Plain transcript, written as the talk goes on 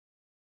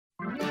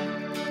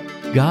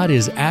God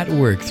is at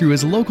work through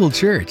His local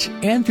church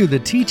and through the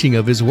teaching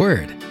of His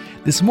Word.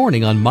 This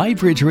morning on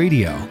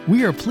mybridgeradio,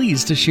 we are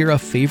pleased to share a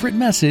favorite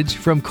message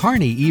from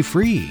Kearney E.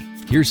 Free.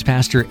 Here's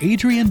Pastor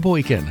Adrian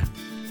Boykin.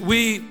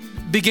 We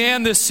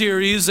began this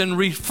series and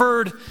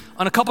referred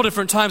on a couple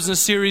different times in the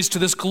series to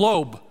this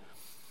globe.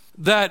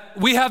 That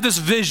we have this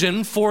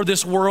vision for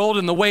this world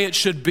and the way it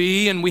should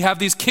be, and we have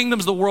these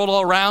kingdoms of the world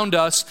all around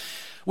us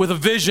with a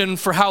vision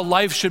for how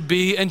life should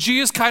be, and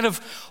Jesus kind of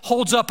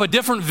holds up a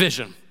different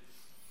vision.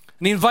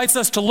 And He invites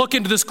us to look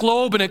into this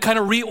globe, and it kind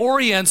of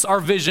reorients our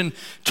vision,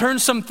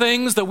 turns some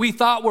things that we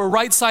thought were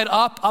right side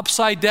up,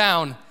 upside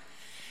down.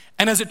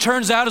 And as it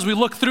turns out, as we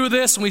look through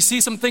this and we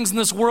see some things in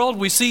this world,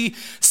 we see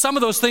some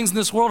of those things in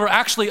this world are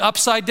actually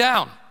upside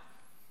down.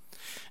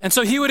 And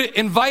so He would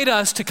invite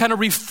us to kind of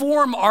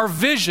reform our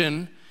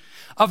vision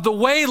of the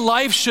way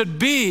life should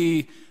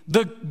be,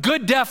 the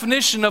good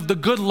definition of the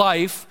good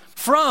life,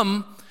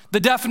 from the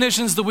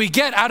definitions that we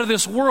get out of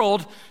this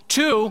world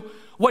to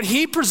what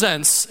He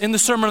presents in the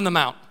Sermon on the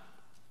Mount,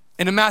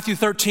 and in Matthew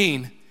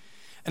 13,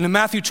 and in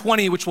Matthew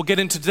 20, which we'll get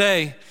into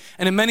today,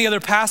 and in many other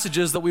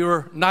passages that we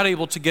were not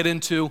able to get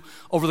into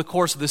over the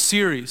course of this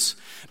series.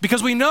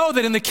 Because we know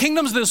that in the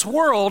kingdoms of this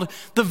world,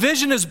 the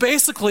vision is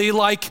basically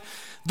like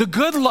the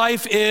good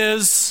life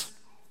is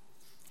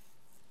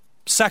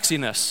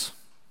sexiness,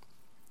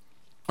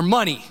 or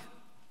money,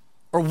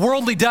 or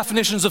worldly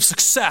definitions of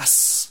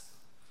success,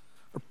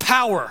 or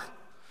power,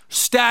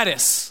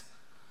 status,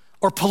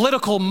 or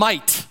political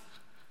might.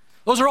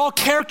 Those are all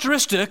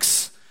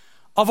characteristics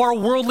of our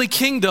worldly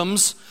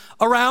kingdoms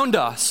around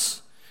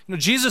us. You know,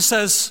 Jesus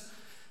says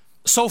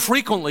so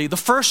frequently, the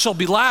first shall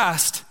be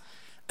last,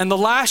 and the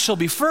last shall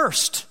be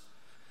first.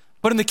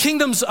 But in the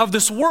kingdoms of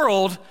this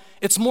world,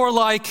 it's more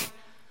like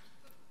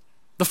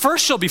the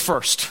first shall be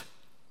first,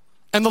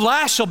 and the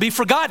last shall be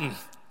forgotten,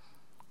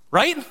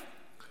 right?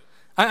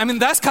 I mean,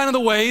 that's kind of the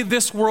way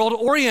this world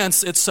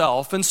orients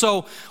itself. And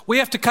so we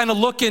have to kind of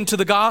look into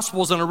the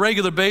Gospels on a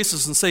regular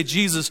basis and say,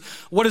 Jesus,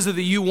 what is it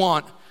that you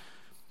want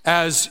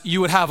as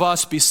you would have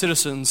us be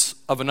citizens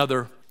of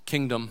another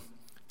kingdom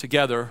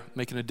together,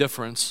 making a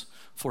difference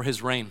for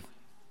His reign,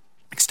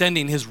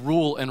 extending His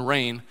rule and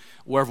reign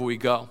wherever we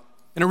go.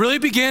 And it really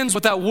begins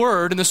with that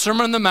word in the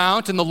Sermon on the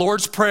Mount and the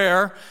Lord's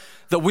Prayer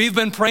that we've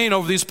been praying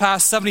over these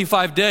past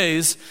 75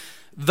 days.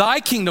 Thy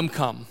kingdom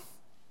come,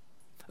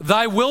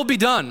 thy will be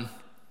done,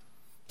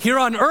 here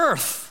on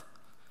earth,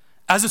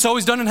 as it's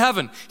always done in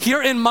heaven.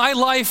 Here in my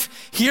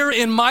life, here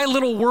in my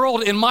little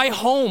world, in my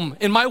home,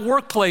 in my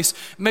workplace,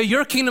 may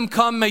your kingdom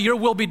come, may your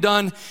will be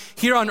done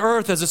here on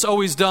earth as it's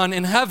always done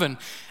in heaven.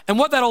 And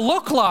what that'll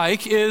look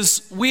like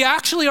is we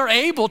actually are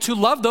able to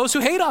love those who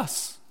hate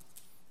us.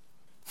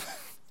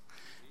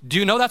 Do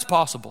you know that's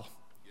possible?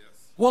 Yes.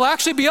 We'll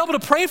actually be able to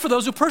pray for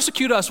those who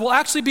persecute us. We'll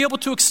actually be able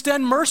to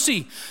extend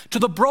mercy to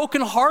the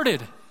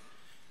brokenhearted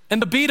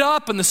and the beat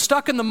up and the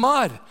stuck in the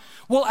mud.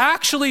 We'll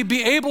actually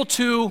be able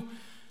to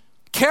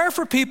care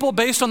for people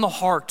based on the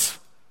heart,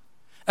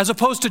 as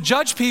opposed to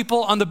judge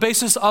people on the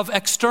basis of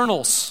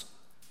externals.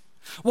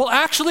 We'll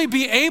actually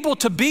be able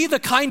to be the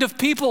kind of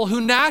people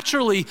who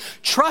naturally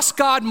trust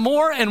God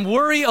more and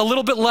worry a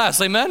little bit less.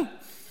 Amen?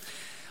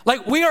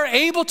 Like, we are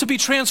able to be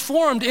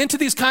transformed into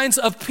these kinds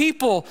of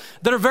people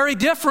that are very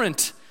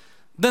different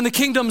than the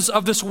kingdoms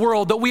of this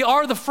world, that we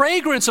are the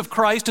fragrance of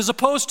Christ as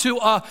opposed to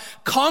a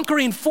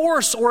conquering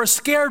force or a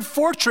scared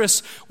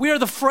fortress. We are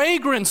the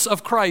fragrance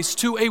of Christ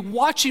to a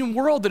watching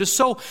world that is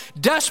so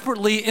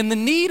desperately in the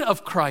need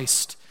of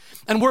Christ.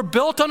 And we're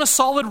built on a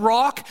solid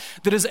rock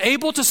that is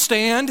able to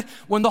stand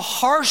when the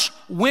harsh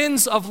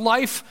winds of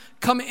life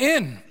come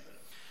in.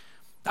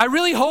 I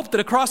really hope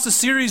that across the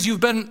series you've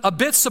been a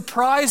bit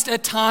surprised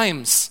at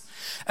times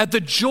at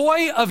the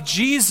joy of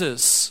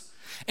Jesus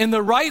in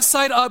the right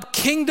side up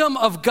kingdom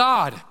of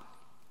God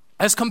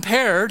as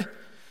compared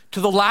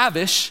to the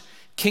lavish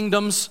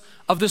kingdoms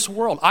of this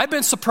world. I've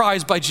been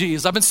surprised by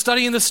Jesus. I've been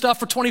studying this stuff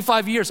for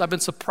 25 years. I've been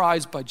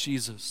surprised by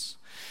Jesus,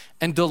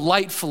 and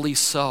delightfully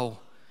so,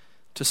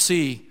 to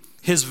see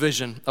His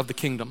vision of the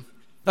kingdom.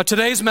 Now,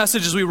 today's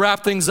message as we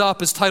wrap things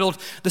up is titled,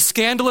 The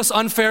Scandalous,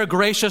 Unfair,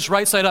 Gracious,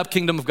 Right Side Up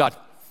Kingdom of God.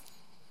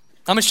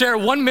 I'm going to share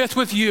one myth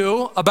with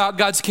you about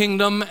God's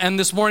kingdom, and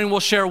this morning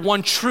we'll share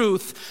one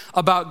truth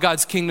about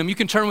God's kingdom. You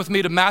can turn with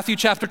me to Matthew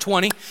chapter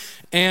 20,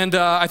 and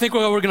I think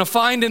what we're going to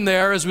find in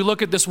there as we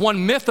look at this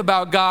one myth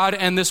about God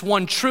and this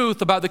one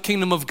truth about the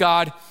kingdom of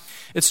God,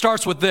 it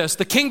starts with this.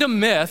 The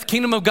kingdom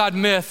of God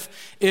myth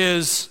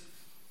is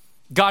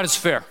God is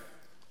fair.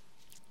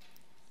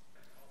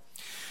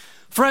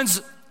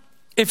 Friends,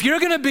 if you're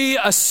going to be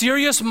a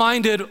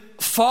serious-minded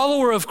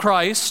follower of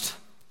Christ,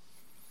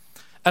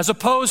 as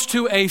opposed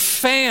to a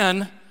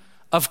fan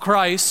of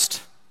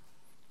Christ,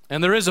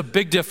 and there is a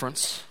big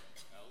difference.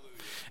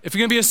 If you're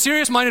going to be a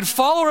serious-minded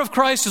follower of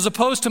Christ as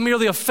opposed to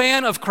merely a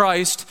fan of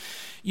Christ,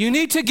 you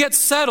need to get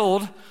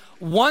settled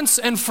once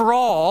and for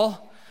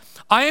all.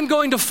 I am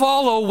going to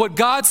follow what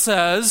God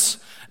says,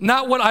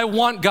 not what I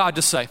want God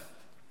to say.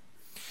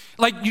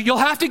 Like, you'll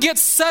have to get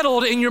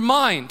settled in your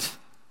mind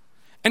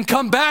and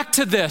come back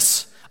to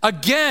this.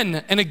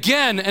 again and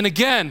again and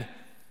again.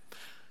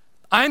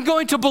 I'm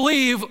going to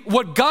believe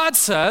what God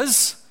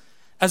says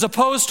as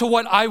opposed to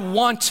what I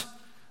want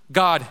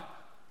God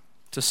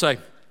to say.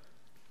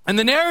 And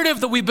the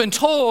narrative that we've been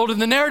told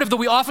and the narrative that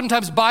we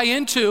oftentimes buy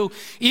into,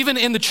 even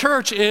in the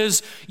church,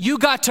 is you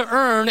got to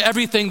earn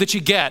everything that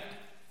you get.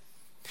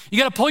 You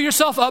got to pull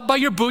yourself up by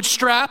your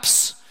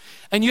bootstraps,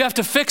 and you have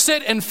to fix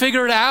it and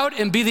figure it out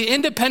and be the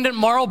independent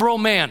Marlboro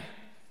man.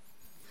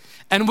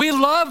 And we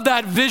love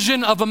that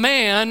vision of a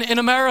man in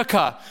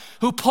America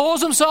who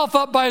pulls himself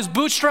up by his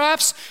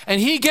bootstraps and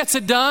he gets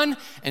it done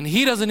and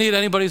he doesn't need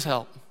anybody's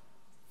help.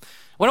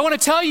 What I want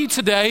to tell you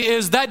today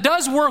is that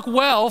does work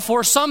well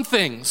for some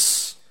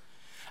things.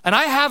 And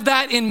I have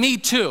that in me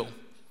too.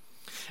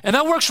 And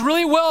that works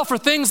really well for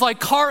things like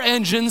car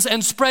engines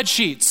and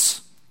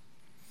spreadsheets.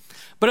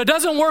 But it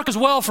doesn't work as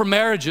well for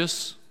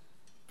marriages.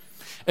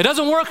 It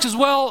doesn't work as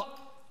well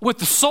with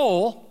the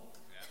soul.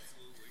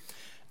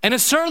 And it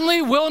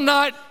certainly will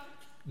not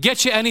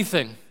get you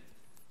anything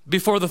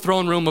before the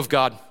throne room of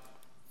God.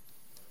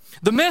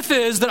 The myth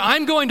is that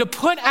I'm going to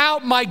put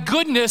out my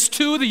goodness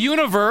to the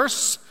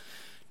universe,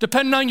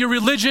 depending on your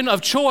religion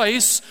of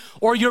choice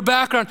or your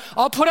background.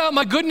 I'll put out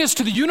my goodness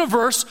to the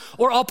universe,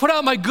 or I'll put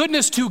out my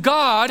goodness to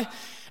God,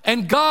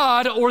 and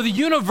God or the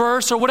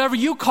universe or whatever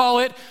you call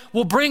it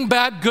will bring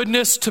back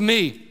goodness to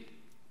me.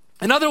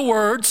 In other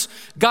words,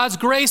 God's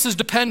grace is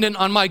dependent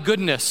on my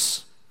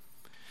goodness,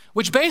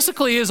 which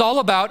basically is all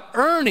about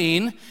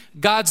earning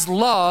God's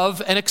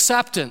love and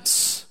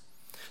acceptance.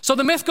 So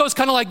the myth goes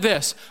kind of like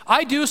this.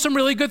 I do some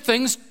really good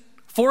things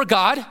for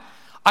God.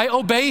 I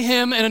obey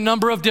him in a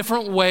number of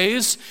different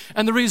ways.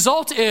 And the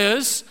result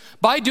is,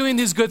 by doing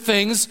these good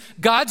things,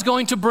 God's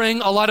going to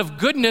bring a lot of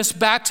goodness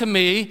back to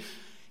me.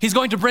 He's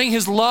going to bring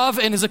his love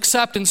and his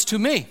acceptance to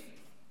me.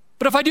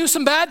 But if I do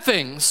some bad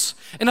things,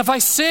 and if I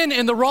sin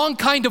in the wrong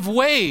kind of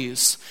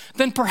ways,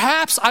 then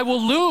perhaps I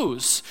will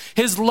lose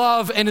his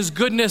love and his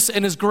goodness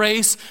and his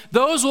grace.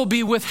 Those will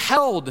be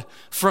withheld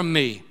from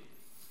me.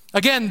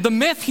 Again, the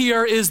myth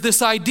here is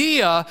this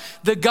idea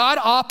that God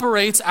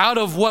operates out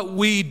of what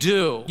we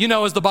do. You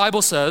know, as the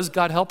Bible says,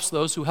 God helps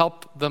those who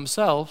help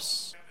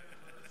themselves.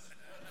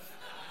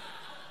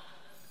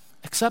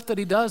 Except that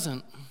he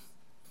doesn't.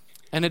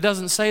 And it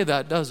doesn't say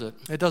that, does it?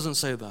 It doesn't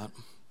say that.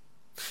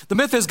 The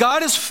myth is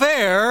God is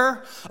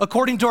fair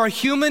according to our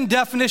human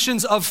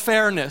definitions of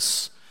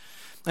fairness.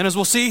 And as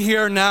we'll see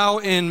here now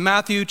in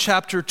Matthew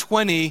chapter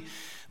 20,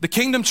 the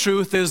kingdom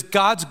truth is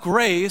God's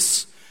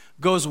grace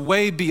goes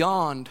way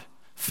beyond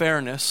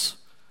fairness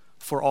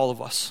for all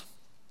of us.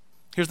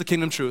 Here's the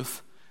kingdom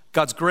truth.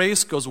 God's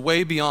grace goes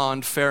way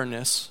beyond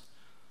fairness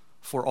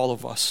for all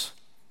of us.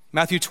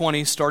 Matthew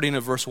 20, starting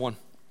at verse 1.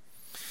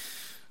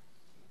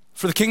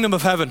 For the kingdom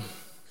of heaven,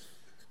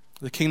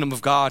 the kingdom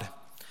of God,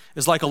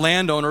 is like a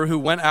landowner who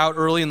went out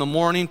early in the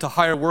morning to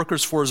hire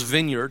workers for his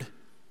vineyard.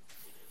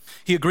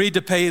 He agreed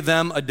to pay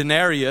them a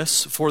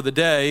denarius for the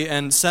day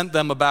and sent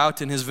them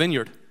about in his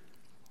vineyard.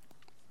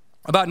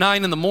 About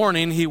 9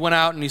 a.m, he went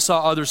out and he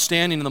saw others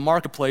standing in the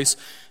marketplace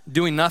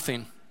doing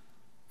nothing.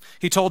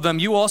 He told them,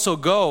 "You also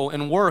go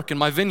and work in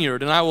my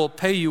vineyard, and I will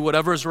pay you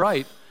whatever is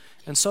right."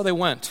 And so they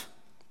went.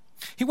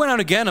 He went out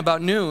again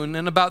about noon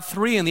and about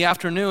 3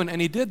 p.m,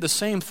 and he did the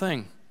same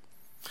thing.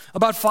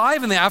 About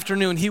 5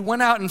 p.m, he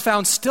went out and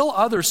found still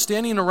others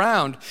standing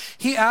around.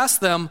 He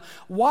asked them,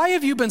 "Why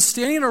have you been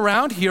standing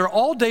around here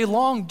all day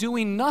long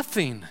doing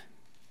nothing?"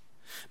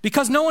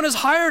 "Because no one has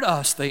hired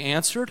us," they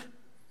answered.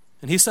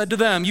 And he said to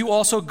them, "You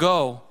also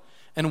go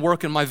and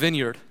work in my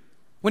vineyard."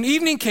 When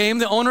evening came,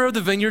 the owner of the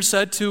vineyard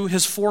said to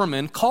his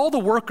foreman, "Call the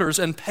workers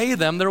and pay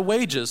them their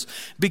wages,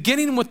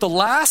 beginning with the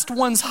last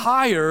ones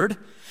hired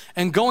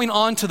and going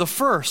on to the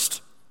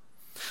first."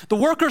 The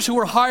workers who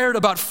were hired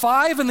about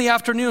 5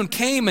 p.m.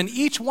 came, and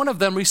each one of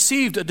them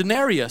received a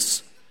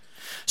denarius.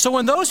 So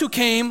when those who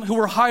came who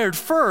were hired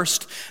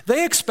first,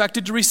 they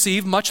expected to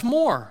receive much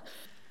more.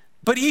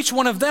 But each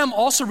one of them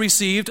also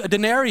received a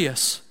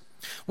denarius.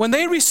 When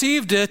they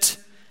received it,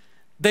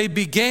 they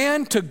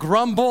began to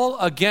grumble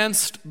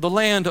against the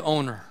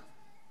landowner.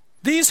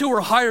 "These who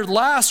were hired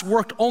last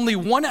worked only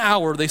 1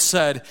 hour," they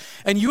said,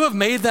 "and you have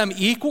made them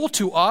equal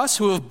to us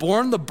who have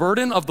borne the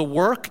burden of the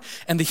work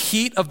and the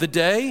heat of the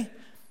day?"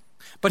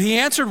 But he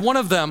answered one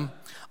of them,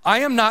 "I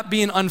am not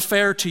being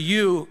unfair to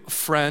you,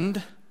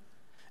 friend.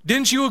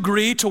 Didn't you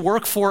agree to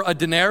work for a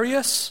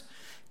denarius?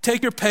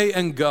 Take your pay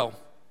and go.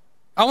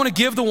 I want to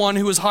give the one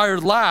who was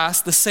hired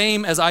last the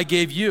same as I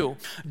gave you.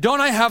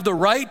 Don't I have the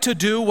right to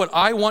do what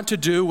I want to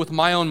do with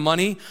my own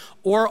money?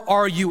 Or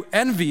are you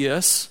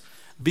envious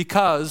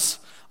because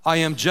I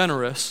am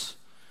generous?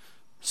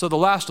 So the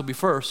last will be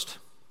first,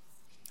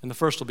 and the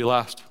first will be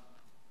last."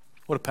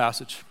 What a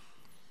passage.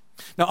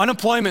 Now,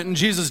 unemployment in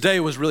Jesus' day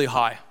was really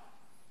high.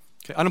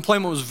 Okay,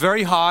 unemployment was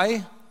very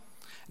high.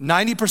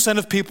 90%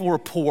 of people were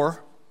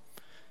poor.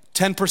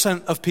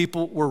 10% of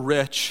people were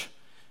rich.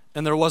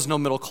 And there was no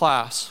middle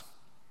class.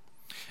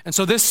 And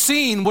so this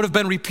scene would have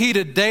been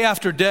repeated day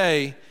after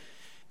day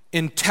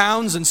in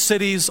towns and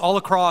cities all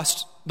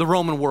across the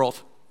Roman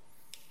world.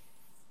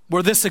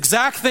 where this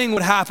exact thing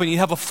would happen. You'd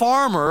have a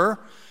farmer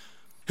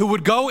who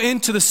would go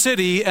into the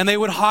city and they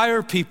would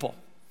hire people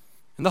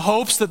in the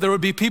hopes that there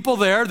would be people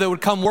there that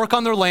would come work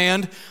on their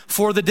land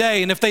for the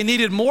day. And if they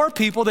needed more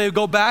people, they would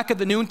go back at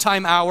the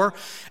noontime hour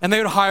and they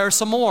would hire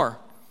some more.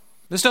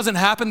 This doesn't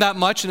happen that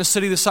much in a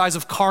city the size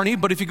of Kearney,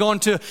 but if you go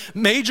into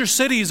major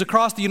cities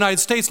across the United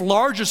States,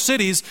 larger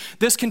cities,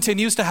 this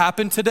continues to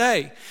happen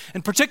today.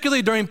 And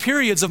particularly during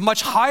periods of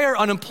much higher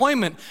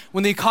unemployment,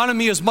 when the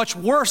economy is much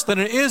worse than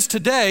it is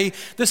today,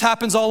 this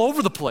happens all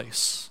over the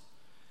place.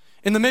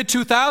 In the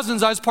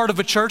mid-2000s, I was part of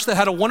a church that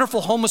had a wonderful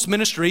homeless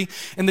ministry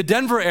in the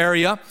Denver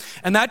area,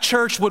 and that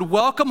church would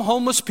welcome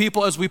homeless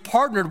people as we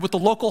partnered with the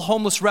local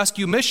homeless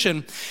rescue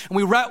mission. And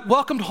we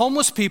welcomed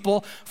homeless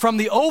people from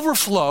the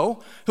overflow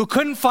who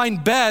couldn't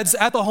find beds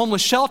at the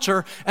homeless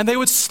shelter, and they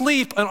would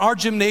sleep on our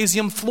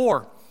gymnasium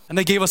floor. And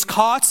they gave us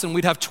cots, and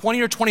we'd have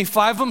 20 or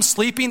 25 of them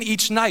sleeping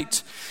each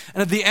night.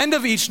 And at the end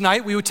of each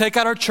night, we would take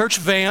out our church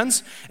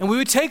vans, and we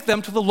would take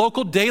them to the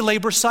local day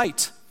labor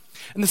site.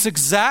 And this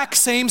exact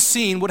same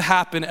scene would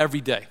happen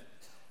every day.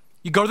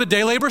 You go to the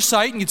day labor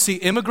site and you'd see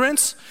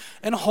immigrants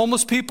and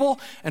homeless people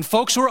and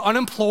folks who are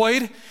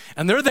unemployed,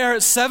 and they're there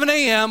at 7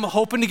 a.m.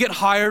 hoping to get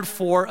hired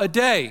for a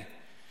day.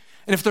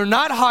 And if they're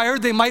not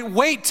hired, they might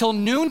wait till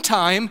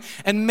noontime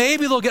and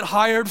maybe they'll get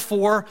hired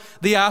for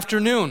the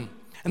afternoon.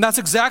 And that's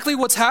exactly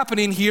what's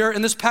happening here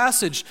in this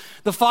passage.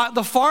 The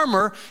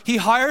farmer, he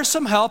hires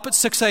some help at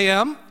 6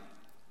 a.m.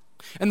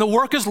 and the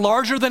work is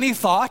larger than he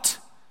thought.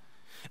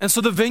 And so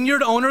the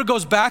vineyard owner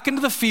goes back into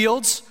the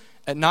fields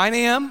at 9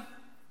 a.m.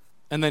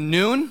 and then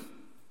noon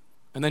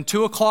and then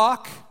 2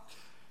 o'clock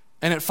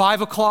and at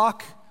 5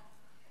 o'clock,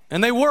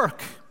 and they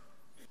work.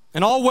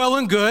 And all well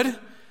and good,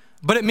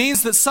 but it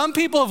means that some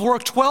people have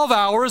worked 12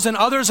 hours and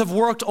others have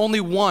worked only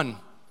 1.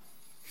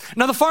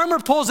 Now the farmer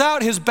pulls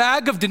out his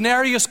bag of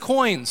denarius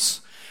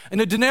coins,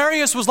 and a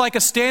denarius was like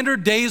a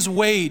standard day's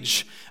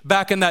wage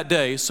back in that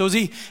day. So as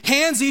he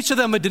hands each of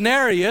them a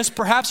denarius,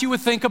 perhaps you would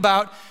think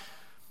about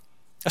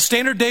a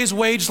standard day's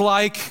wage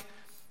like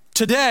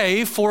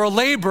today for a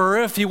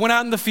laborer. If he went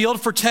out in the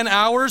field for 10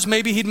 hours,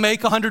 maybe he'd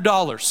make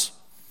 $100.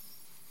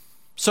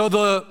 So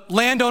the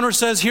landowner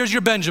says, here's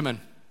your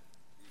Benjamin.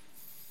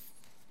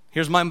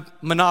 Here's my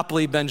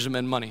Monopoly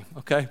Benjamin money,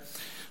 okay?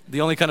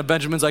 The only kind of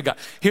Benjamins I got.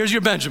 Here's your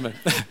Benjamin.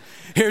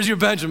 Here's your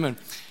Benjamin.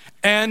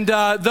 And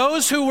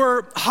those who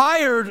were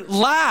hired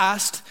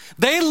last,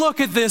 they look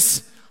at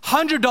this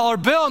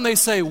 $100 bill and they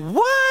say,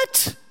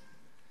 what?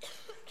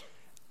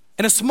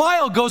 And a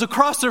smile goes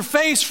across their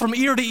face from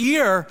ear to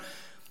ear.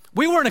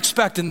 We weren't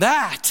expecting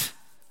that.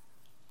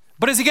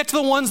 But as you get to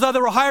the ones that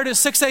were hired at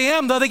 6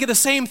 a.m., though, they get the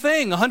same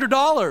thing,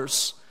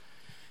 $100.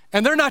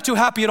 And they're not too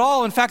happy at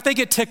all. In fact, they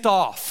get ticked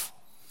off.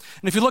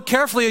 And if you look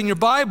carefully in your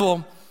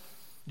Bible,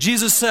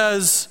 Jesus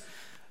says,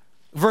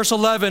 verse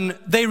 11,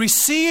 they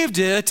received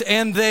it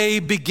and they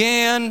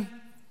began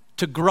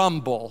to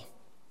grumble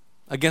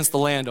against the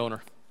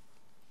landowner.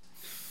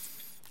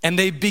 And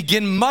they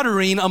begin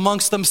muttering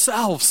amongst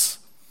themselves.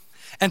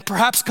 And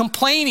perhaps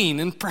complaining,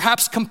 and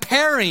perhaps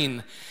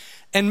comparing,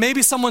 and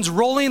maybe someone's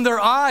rolling their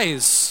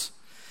eyes,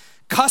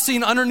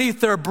 cussing underneath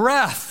their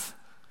breath.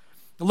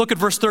 Look at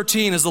verse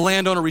 13 as the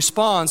landowner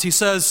responds. He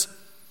says,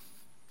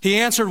 he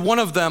answered one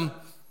of them,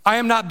 I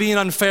am not being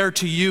unfair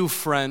to you,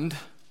 friend.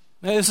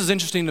 Now, this is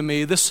interesting to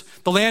me. The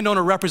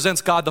landowner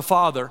represents God the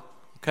Father,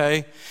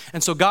 okay?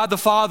 And so God the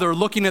Father,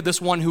 looking at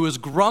this one who is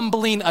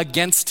grumbling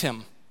against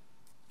him,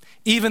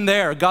 even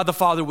there, God the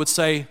Father would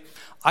say,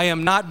 I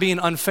am not being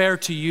unfair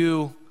to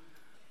you,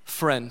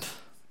 friend.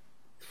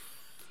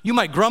 You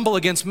might grumble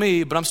against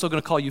me, but I'm still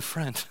going to call you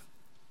friend.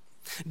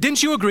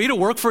 Didn't you agree to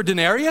work for a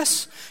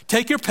denarius?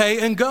 Take your pay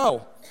and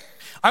go.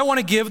 I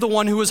want to give the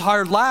one who was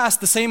hired last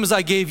the same as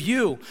I gave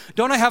you.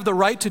 Don't I have the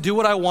right to do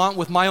what I want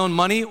with my own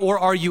money, or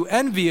are you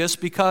envious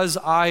because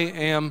I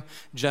am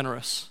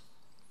generous?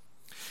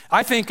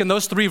 I think in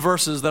those 3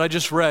 verses that I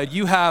just read,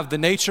 you have the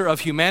nature of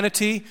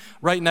humanity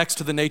right next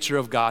to the nature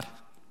of God.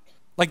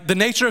 Like the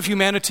nature of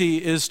humanity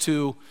is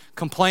to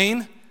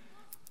complain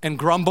and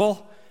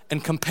grumble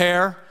and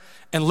compare,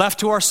 and left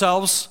to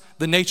ourselves,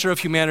 the nature of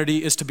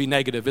humanity is to be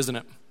negative, isn't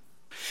it?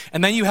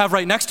 And then you have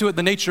right next to it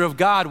the nature of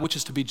God, which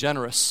is to be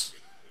generous.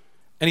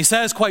 And he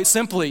says quite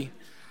simply,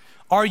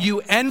 are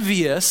you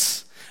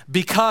envious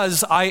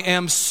because I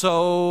am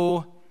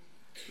so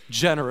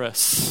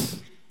generous?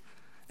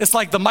 It's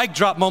like the mic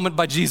drop moment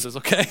by Jesus,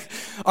 okay?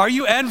 Are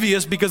you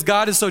envious because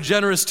God is so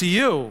generous to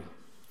you?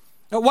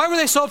 Now, why were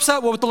they so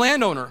upset with the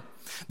landowner?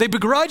 They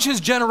begrudge his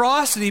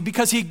generosity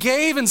because he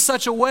gave in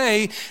such a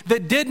way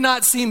that did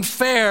not seem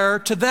fair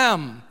to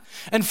them.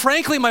 And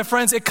frankly, my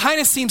friends, it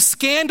kind of seems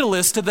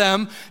scandalous to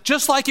them,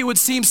 just like it would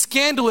seem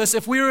scandalous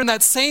if we were in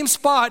that same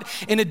spot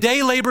in a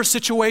day labor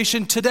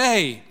situation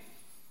today.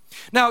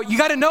 Now, you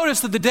got to notice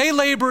that the day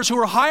laborers who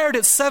were hired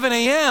at 7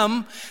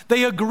 a.m.,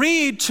 they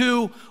agreed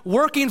to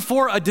working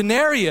for a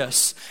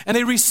denarius, and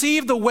they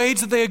received the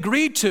wage that they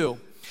agreed to.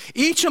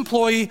 Each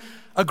employee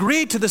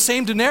agreed to the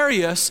same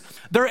denarius,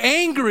 they're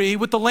angry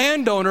with the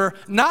landowner,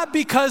 not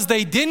because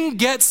they didn't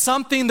get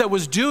something that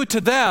was due to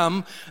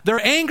them.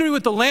 They're angry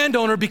with the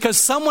landowner because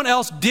someone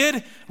else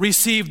did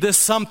receive this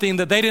something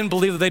that they didn't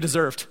believe that they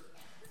deserved.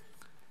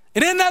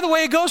 And isn't that the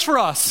way it goes for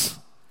us?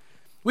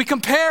 We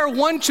compare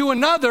one to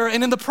another,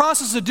 and in the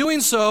process of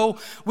doing so,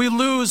 we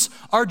lose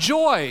our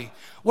joy.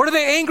 What are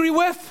they angry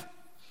with?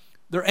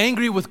 They're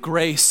angry with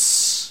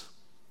grace.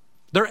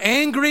 They're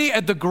angry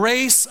at the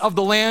grace of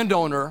the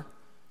landowner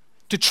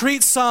to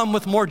treat some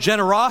with more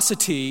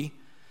generosity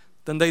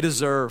than they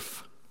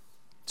deserve.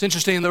 It's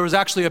interesting, there was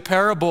actually a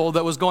parable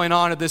that was going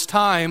on at this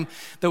time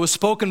that was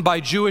spoken by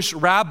Jewish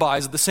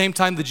rabbis at the same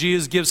time that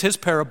Jesus gives his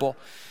parable.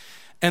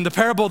 And the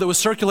parable that was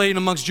circulating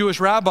amongst Jewish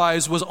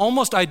rabbis was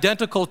almost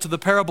identical to the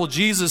parable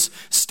Jesus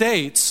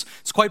states.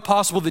 It's quite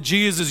possible that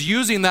Jesus is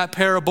using that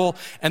parable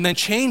and then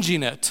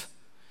changing it.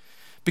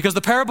 Because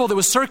the parable that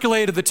was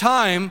circulated at the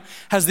time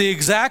has the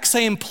exact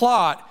same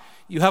plot.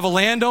 You have a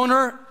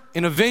landowner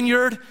in a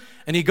vineyard,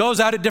 and he goes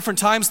out at different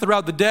times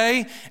throughout the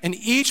day, and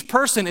each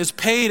person is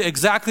paid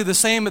exactly the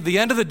same at the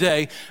end of the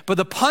day. But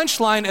the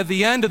punchline at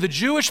the end of the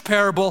Jewish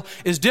parable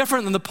is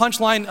different than the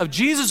punchline of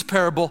Jesus'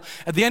 parable.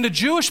 At the end of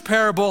Jewish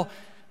parable,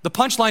 the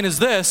punchline is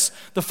this: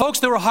 the folks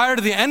that were hired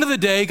at the end of the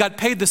day got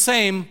paid the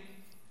same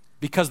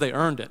because they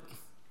earned it.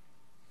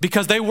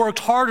 Because they worked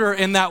harder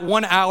in that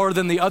 1 hour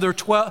than the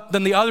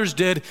others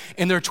did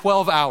in their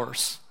 12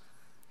 hours.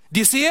 Do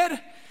you see it?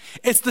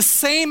 It's the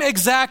same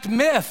exact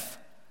myth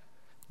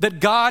that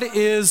God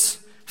is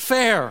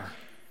fair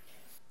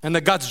and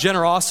that God's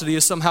generosity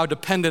is somehow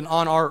dependent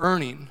on our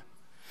earning.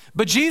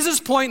 But Jesus'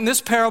 point in this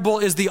parable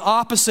is the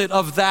opposite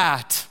of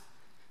that.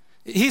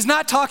 He's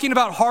not talking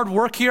about hard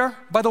work here,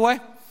 by the way,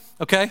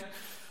 okay?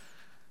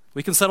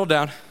 We can settle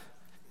down.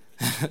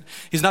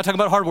 He's not talking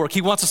about hard work.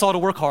 He wants us all to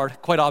work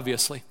hard, quite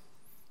obviously.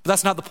 But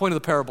that's not the point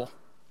of the parable.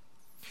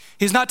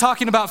 He's not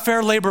talking about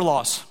fair labor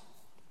laws.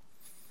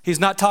 He's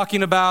not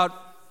talking about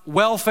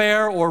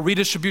welfare or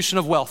redistribution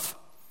of wealth.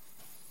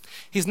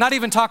 He's not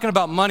even talking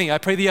about money. I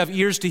pray that you have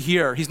ears to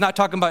hear. He's not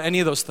talking about any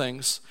of those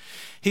things.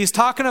 He's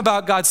talking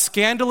about God's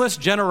scandalous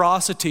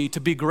generosity to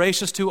be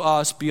gracious to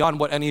us beyond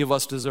what any of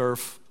us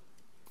deserve.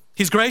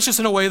 He's gracious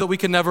in a way that we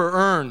can never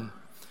earn.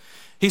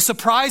 He's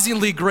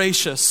surprisingly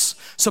gracious,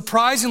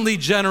 surprisingly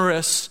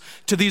generous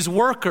to these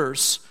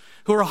workers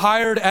who are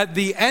hired at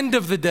the end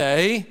of the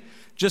day,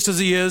 just as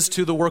he is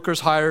to the workers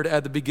hired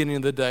at the beginning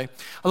of the day.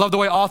 I love the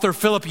way author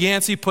Philip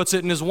Yancey puts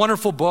it in his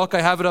wonderful book.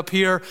 I have it up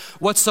here,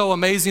 What's So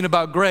Amazing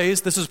About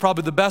Grace? This is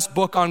probably the best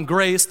book on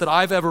grace that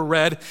I've ever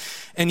read.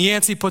 And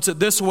Yancey puts it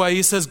this way.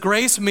 He says,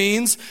 grace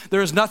means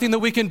there is nothing that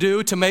we can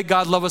do to make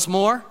God love us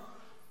more.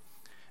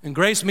 And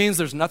grace means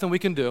there's nothing we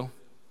can do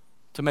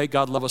to make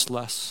God love us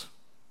less.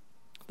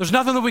 There's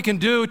nothing that we can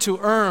do to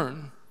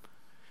earn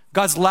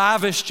God's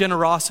lavish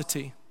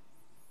generosity.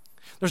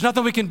 There's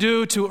nothing we can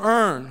do to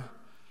earn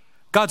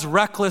God's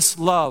reckless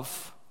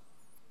love.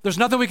 There's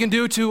nothing we can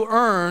do to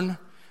earn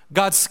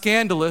God's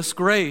scandalous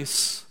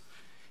grace.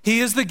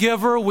 He is the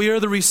giver, we are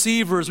the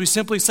receivers. We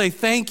simply say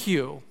thank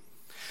you.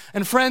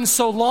 And friends,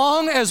 so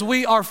long as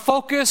we are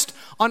focused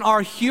on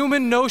our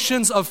human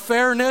notions of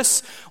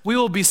fairness, we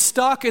will be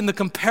stuck in the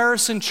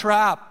comparison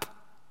trap,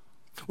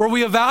 where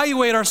we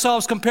evaluate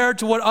ourselves compared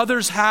to what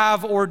others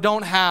have or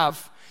don't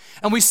have.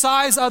 And we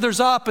size others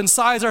up and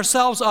size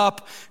ourselves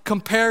up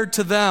compared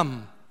to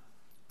them.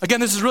 Again,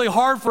 this is really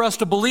hard for us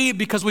to believe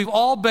because we've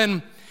all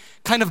been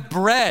kind of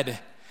bred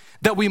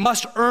that we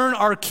must earn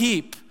our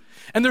keep.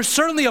 And there's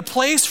certainly a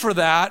place for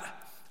that.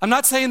 I'm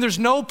not saying there's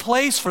no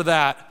place for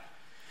that.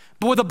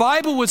 But what the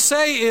Bible would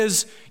say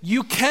is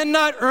you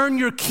cannot earn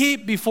your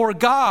keep before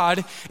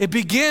God. It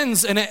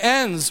begins and it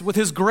ends with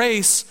his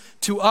grace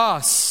to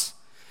us.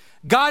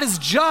 God is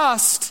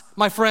just,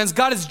 my friends,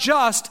 God is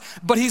just,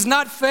 but he's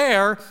not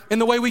fair in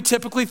the way we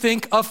typically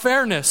think of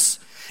fairness.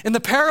 In the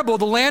parable,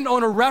 the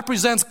landowner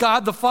represents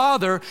God the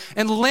Father,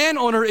 and the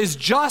landowner is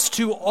just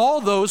to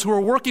all those who are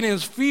working in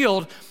his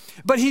field,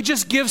 but he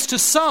just gives to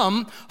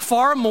some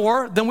far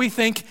more than we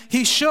think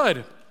he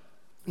should.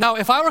 Now,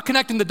 if I were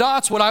connecting the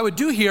dots, what I would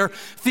do here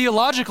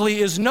theologically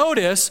is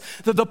notice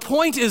that the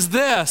point is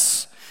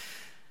this,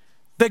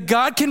 that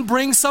God can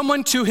bring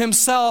someone to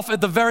himself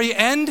at the very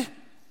end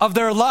of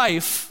their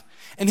life,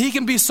 and he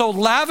can be so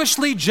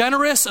lavishly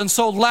generous and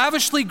so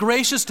lavishly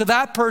gracious to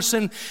that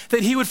person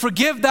that he would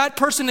forgive that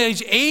person at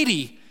age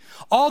 80,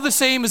 all the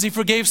same as he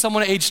forgave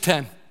someone at age 10.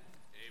 Amen.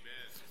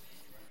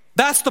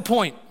 That's the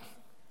point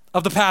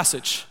of the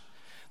passage.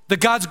 That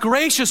God's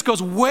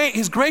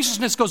his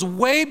graciousness goes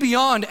way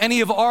beyond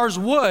any of ours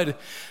would,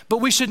 but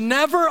we should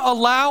never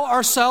allow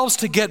ourselves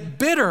to get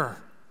bitter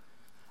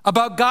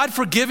about God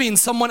forgiving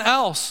someone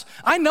else.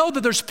 I know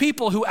that there's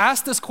people who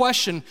ask this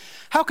question,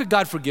 how could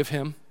God forgive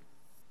him?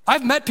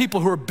 I've met people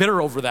who are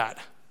bitter over that.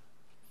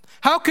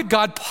 How could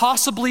God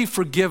possibly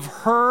forgive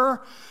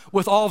her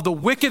with all of the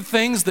wicked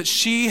things that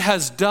she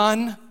has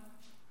done?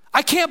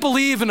 I can't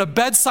believe in a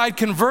bedside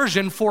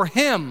conversion for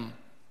him.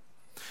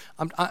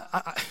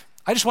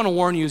 I just want to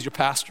warn you as your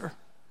pastor,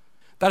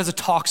 that is a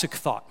toxic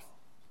thought.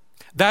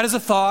 That is a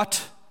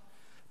thought,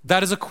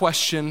 that is a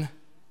question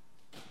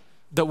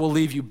that will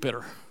leave you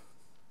bitter.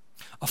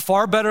 A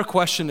far better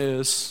question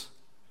is,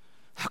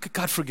 how could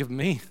God forgive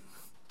me?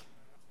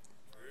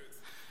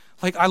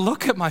 Like, I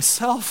look at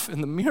myself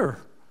in the mirror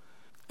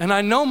and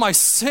I know my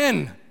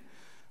sin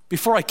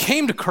before I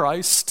came to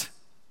Christ,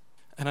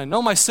 and I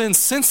know my sin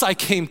since I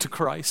came to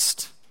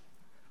Christ.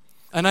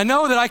 And I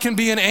know that I can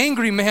be an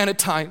angry man at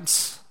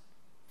times.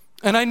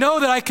 And I know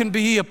that I can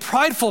be a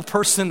prideful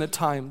person at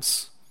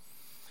times.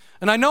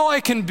 And I know I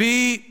can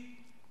be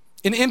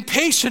an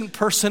impatient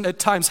person at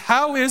times.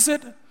 How is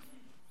it,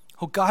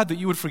 oh God, that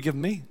you would forgive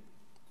me?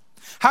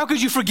 How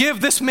could you forgive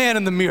this man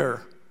in the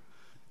mirror?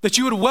 That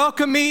you would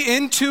welcome me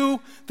into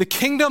the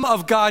kingdom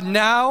of God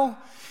now,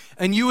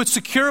 and you would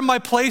secure my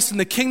place in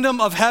the kingdom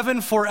of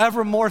heaven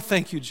forevermore.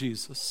 Thank you,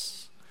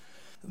 Jesus.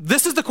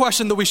 This is the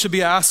question that we should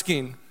be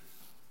asking.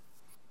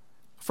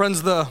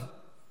 Friends, the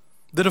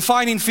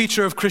defining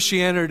feature of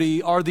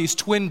Christianity are these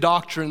twin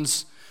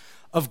doctrines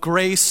of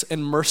grace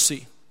and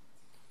mercy.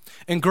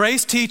 And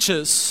grace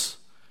teaches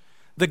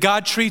that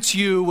God treats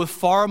you with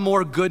far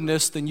more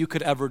goodness than you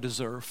could ever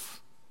deserve.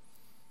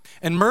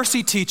 And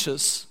mercy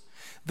teaches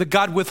that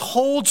God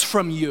withholds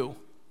from you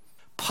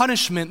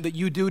punishment that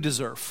you do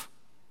deserve.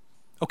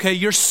 Okay,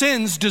 your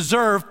sins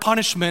deserve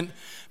punishment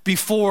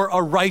before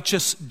a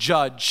righteous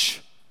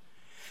judge.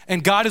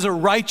 And God is a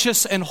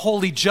righteous and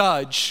holy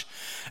judge.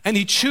 And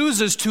he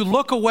chooses to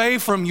look away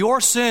from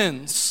your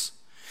sins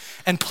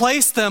and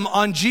place them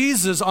on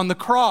Jesus on the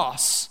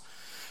cross,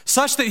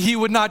 such that he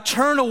would not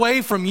turn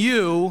away from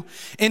you.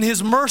 In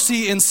his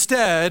mercy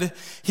instead,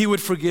 he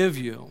would forgive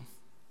you.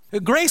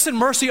 Grace and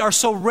mercy are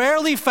so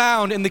rarely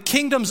found in the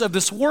kingdoms of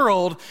this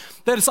world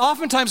that it's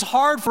oftentimes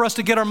hard for us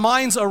to get our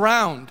minds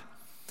around.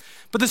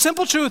 But the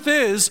simple truth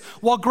is,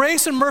 while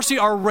grace and mercy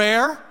are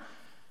rare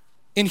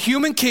in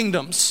human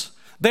kingdoms,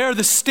 they are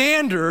the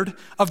standard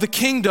of the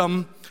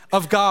kingdom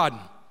of God.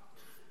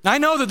 Now, I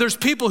know that there's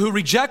people who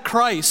reject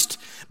Christ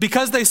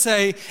because they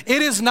say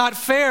it is not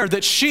fair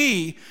that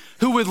she,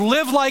 who would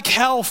live like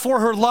hell for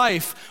her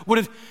life,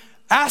 would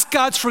ask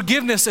God's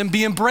forgiveness and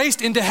be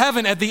embraced into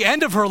heaven at the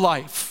end of her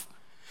life.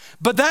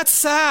 But that's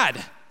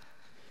sad.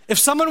 If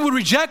someone would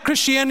reject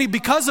Christianity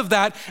because of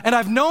that, and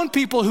I've known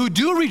people who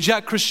do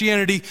reject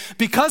Christianity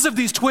because of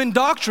these twin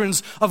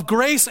doctrines of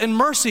grace and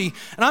mercy,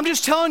 and I'm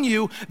just telling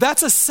you,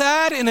 that's a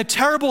sad and a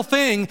terrible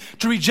thing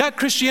to reject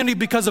Christianity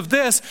because of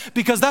this,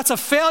 because that's a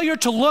failure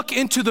to look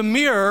into the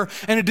mirror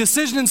and a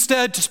decision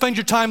instead to spend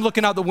your time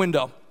looking out the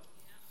window.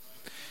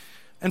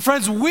 And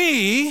friends,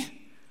 we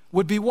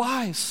would be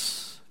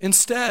wise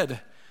instead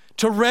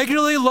to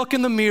regularly look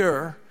in the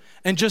mirror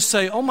and just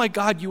say, oh my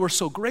God, you are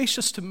so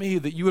gracious to me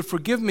that you would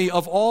forgive me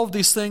of all of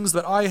these things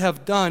that I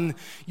have done.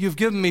 You've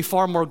given me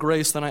far more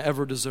grace than I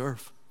ever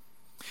deserve.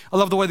 I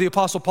love the way the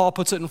Apostle Paul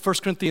puts it in 1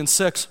 Corinthians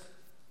 6.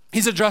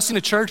 He's addressing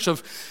a church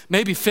of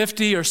maybe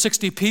 50 or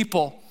 60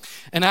 people.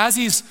 And as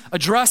he's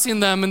addressing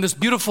them in this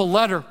beautiful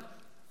letter,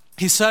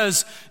 he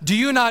says, do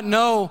you not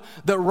know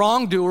that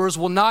wrongdoers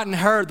will not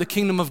inherit the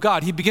kingdom of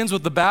God? He begins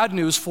with the bad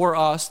news for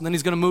us, and then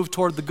he's going to move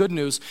toward the good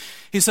news.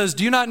 He says,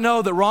 do you not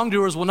know that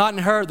wrongdoers will not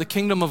inherit the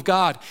kingdom of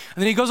God?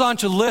 And then he goes on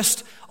to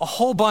list a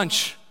whole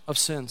bunch of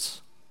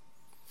sins.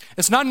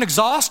 It's not an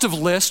exhaustive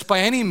list by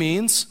any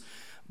means,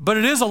 but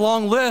it is a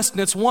long list,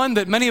 and it's one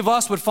that many of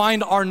us would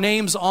find our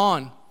names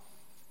on.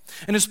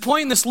 And his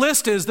point in this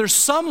list is there's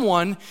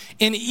someone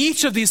in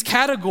each of these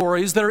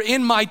categories that are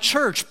in my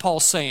church,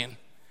 Paul's saying.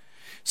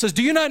 It says,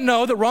 do you not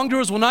know that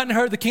wrongdoers will not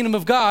inherit the kingdom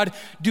of God?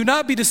 Do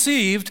not be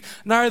deceived,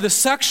 neither the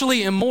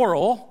sexually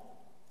immoral,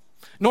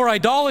 nor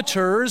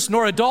idolaters,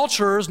 nor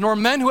adulterers, nor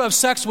men who have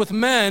sex with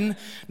men,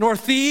 nor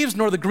thieves,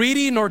 nor the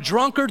greedy, nor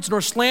drunkards, nor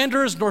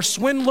slanderers, nor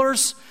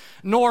swindlers,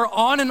 nor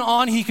on and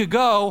on he could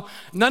go.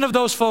 None of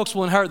those folks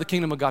will inherit the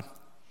kingdom of God.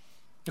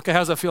 Okay, how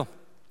does that feel?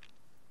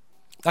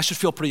 That should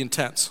feel pretty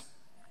intense.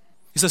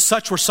 He says,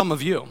 such were some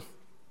of you.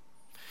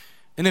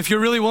 And if you're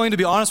really willing to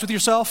be honest with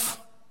yourself,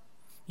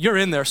 you're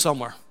in there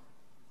somewhere.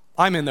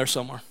 I'm in there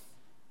somewhere.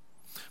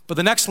 But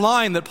the next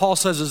line that Paul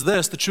says is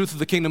this, the truth of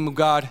the kingdom of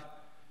God,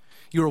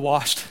 you are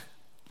washed.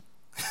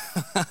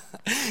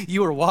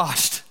 You are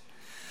washed.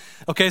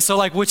 Okay, so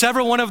like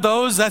whichever one of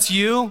those, that's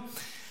you.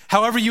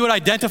 However you would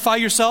identify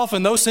yourself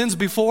in those sins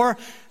before,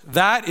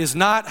 that is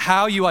not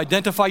how you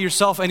identify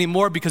yourself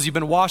anymore because you've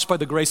been washed by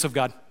the grace of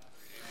God.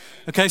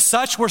 Okay,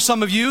 such were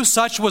some of you,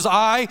 such was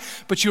I,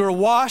 but you were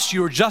washed,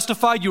 you were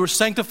justified, you were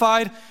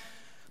sanctified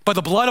by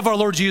the blood of our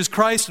Lord Jesus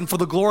Christ, and for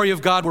the glory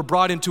of God were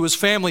brought into his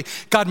family.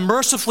 God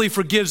mercifully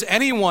forgives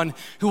anyone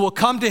who will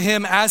come to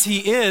him as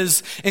he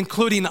is,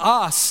 including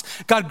us.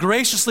 God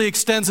graciously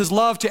extends his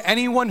love to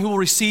anyone who will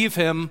receive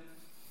him,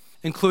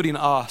 including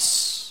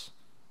us.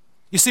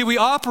 You see, we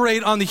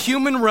operate on the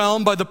human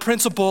realm by the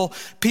principle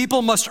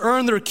people must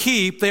earn their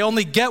keep. They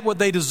only get what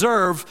they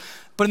deserve.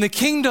 But in the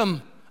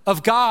kingdom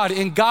of God,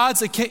 in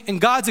God's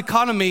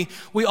economy,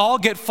 we all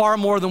get far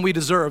more than we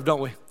deserve, don't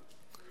we?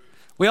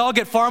 We all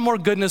get far more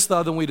goodness,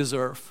 though, than we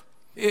deserve.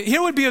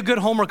 Here would be a good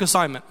homework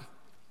assignment.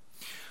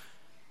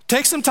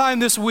 Take some time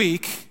this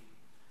week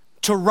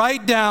to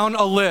write down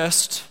a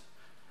list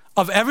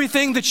of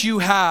everything that you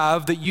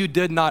have that you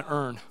did not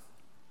earn.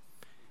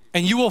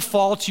 And you will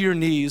fall to your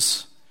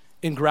knees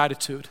in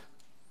gratitude.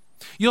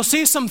 You'll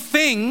see some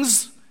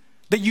things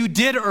that you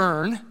did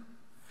earn,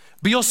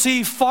 but you'll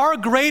see far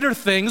greater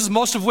things,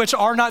 most of which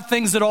are not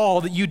things at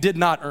all, that you did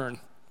not earn.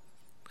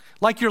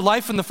 Like your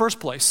life in the first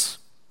place,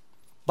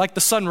 like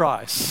the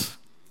sunrise,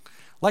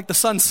 like the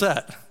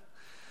sunset,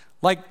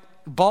 like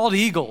bald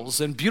eagles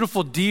and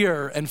beautiful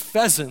deer and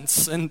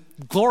pheasants and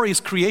glorious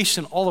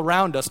creation all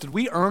around us. Did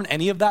we earn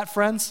any of that,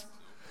 friends?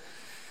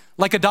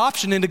 Like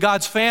adoption into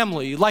God's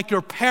family, like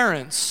your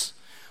parents,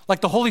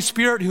 like the Holy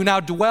Spirit who now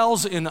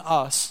dwells in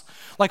us,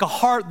 like a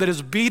heart that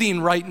is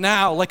beating right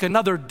now, like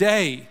another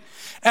day.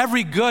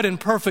 Every good and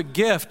perfect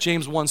gift,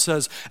 James 1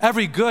 says,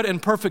 every good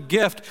and perfect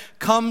gift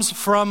comes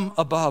from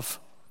above,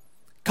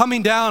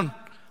 coming down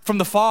from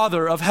the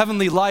Father of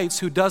heavenly lights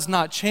who does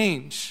not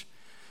change.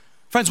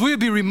 Friends, we would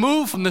be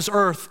removed from this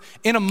earth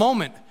in a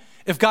moment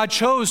if God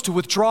chose to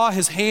withdraw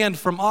his hand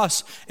from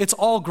us. It's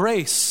all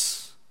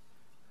grace.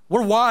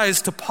 We're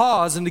wise to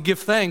pause and to give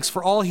thanks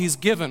for all he's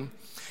given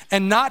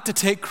and not to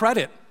take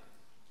credit.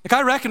 Like,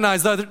 I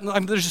recognize that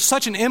there's just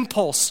such an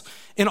impulse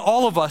in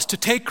all of us to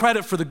take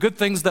credit for the good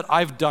things that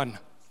I've done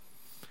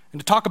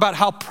and to talk about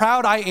how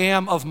proud I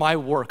am of my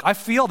work. I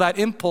feel that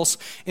impulse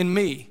in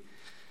me.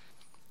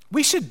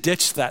 We should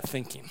ditch that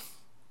thinking.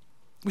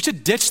 We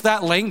should ditch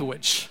that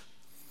language.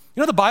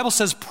 You know, the Bible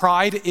says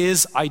pride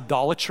is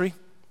idolatry.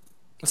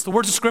 That's the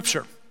words of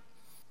Scripture.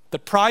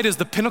 That pride is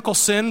the pinnacle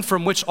sin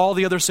from which all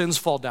the other sins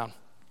fall down.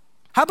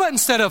 How about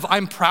instead of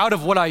I'm proud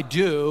of what I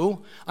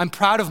do, I'm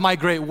proud of my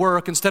great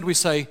work, instead we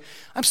say,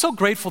 I'm so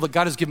grateful that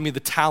God has given me the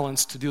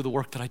talents to do the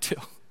work that I do.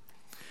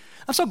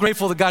 I'm so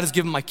grateful that God has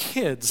given my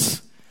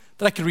kids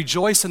that I can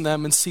rejoice in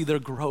them and see their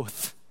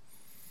growth.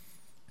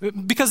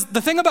 Because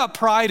the thing about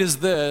pride is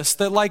this,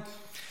 that like,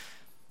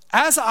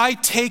 as I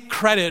take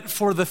credit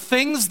for the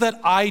things that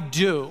I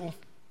do,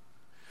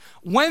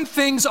 when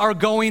things are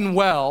going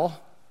well,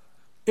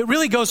 it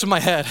really goes to my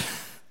head.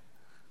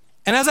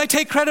 And as I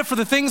take credit for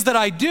the things that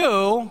I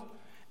do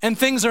and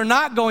things are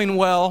not going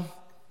well,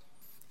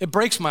 it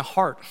breaks my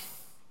heart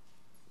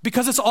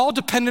because it's all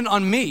dependent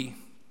on me.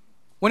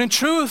 When in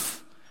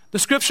truth, the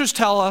scriptures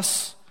tell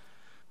us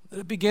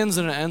that it begins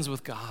and it ends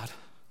with God.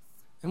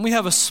 And we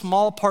have a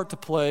small part to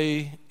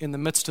play in the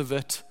midst of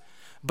it.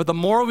 But the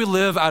more we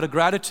live out of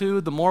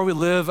gratitude, the more we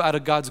live out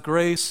of God's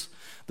grace,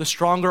 the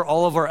stronger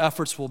all of our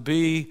efforts will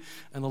be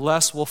and the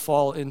less we'll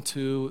fall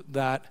into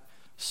that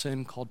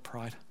sin called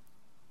pride.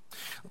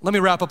 Let me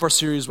wrap up our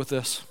series with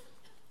this.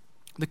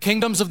 The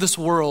kingdoms of this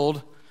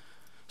world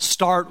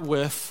start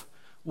with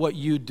what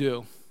you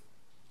do,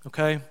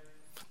 okay?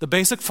 The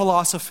basic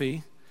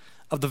philosophy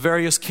of the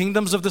various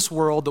kingdoms of this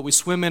world that we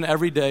swim in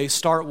every day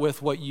start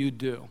with what you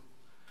do.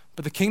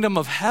 But the kingdom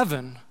of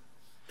heaven,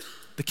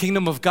 the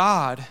kingdom of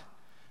God,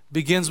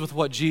 begins with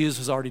what Jesus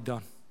has already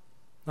done,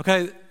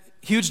 okay?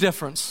 Huge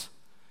difference.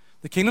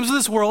 The kingdoms of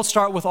this world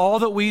start with all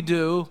that we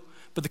do,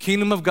 but the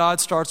kingdom of God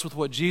starts with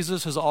what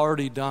Jesus has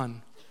already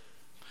done.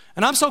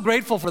 And I'm so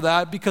grateful for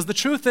that because the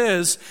truth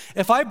is,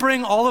 if I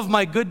bring all of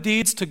my good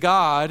deeds to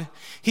God,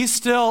 he's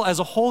still, as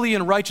a holy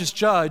and righteous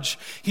judge,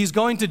 he's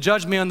going to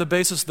judge me on the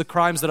basis of the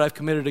crimes that I've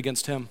committed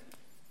against him,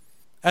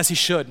 as he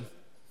should.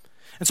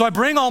 And so I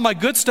bring all my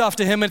good stuff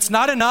to him. It's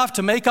not enough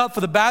to make up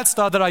for the bad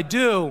stuff that I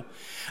do.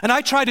 And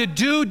I try to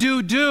do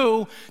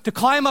to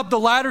climb up the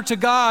ladder to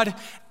God,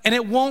 and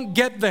it won't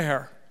get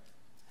there.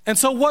 And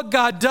so what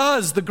God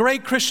does, the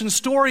great Christian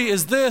story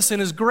is this, in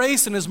his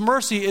grace and his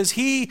mercy, is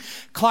he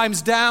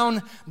climbs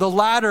down the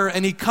ladder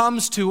and he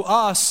comes to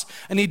us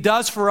and he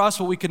does for us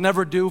what we could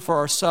never do for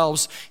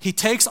ourselves. He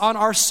takes on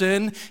our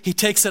sin, he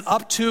takes it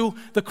up to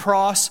the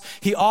cross,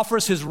 he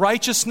offers his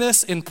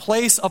righteousness in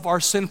place of our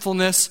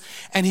sinfulness,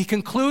 and he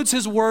concludes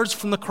his words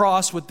from the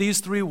cross with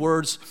these three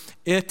words: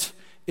 it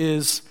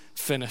is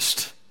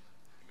finished.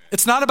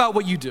 It's not about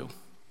what you do.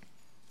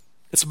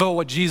 It's about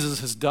what Jesus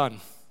has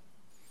done.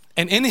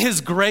 And in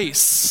his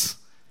grace,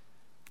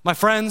 my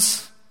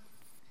friends,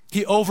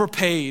 he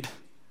overpaid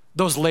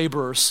those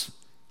laborers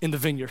in the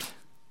vineyard.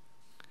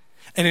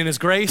 And in his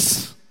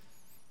grace,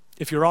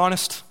 if you're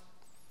honest,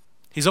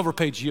 he's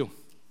overpaid you.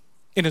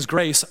 In his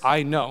grace,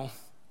 I know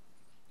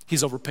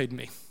he's overpaid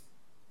me.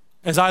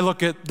 As I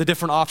look at the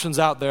different options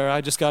out there,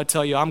 I just got to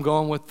tell you, I'm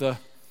going with the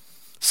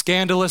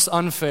scandalous,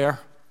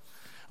 unfair,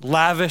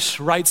 lavish,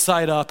 right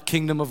side up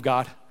kingdom of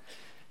God,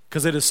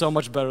 because it is so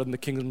much better than the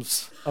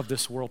kingdoms of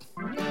this world.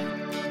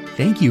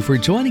 Thank you for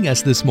joining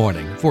us this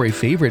morning for a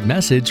favorite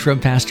message from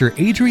Pastor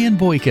Adrian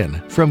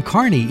Boykin from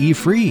Kearney E.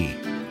 Free.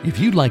 If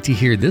you'd like to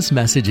hear this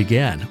message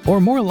again or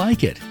more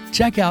like it,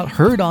 check out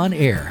Heard on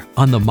Air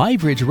on the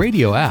MyBridge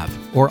Radio app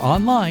or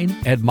online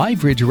at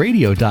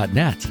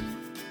mybridgeradio.net.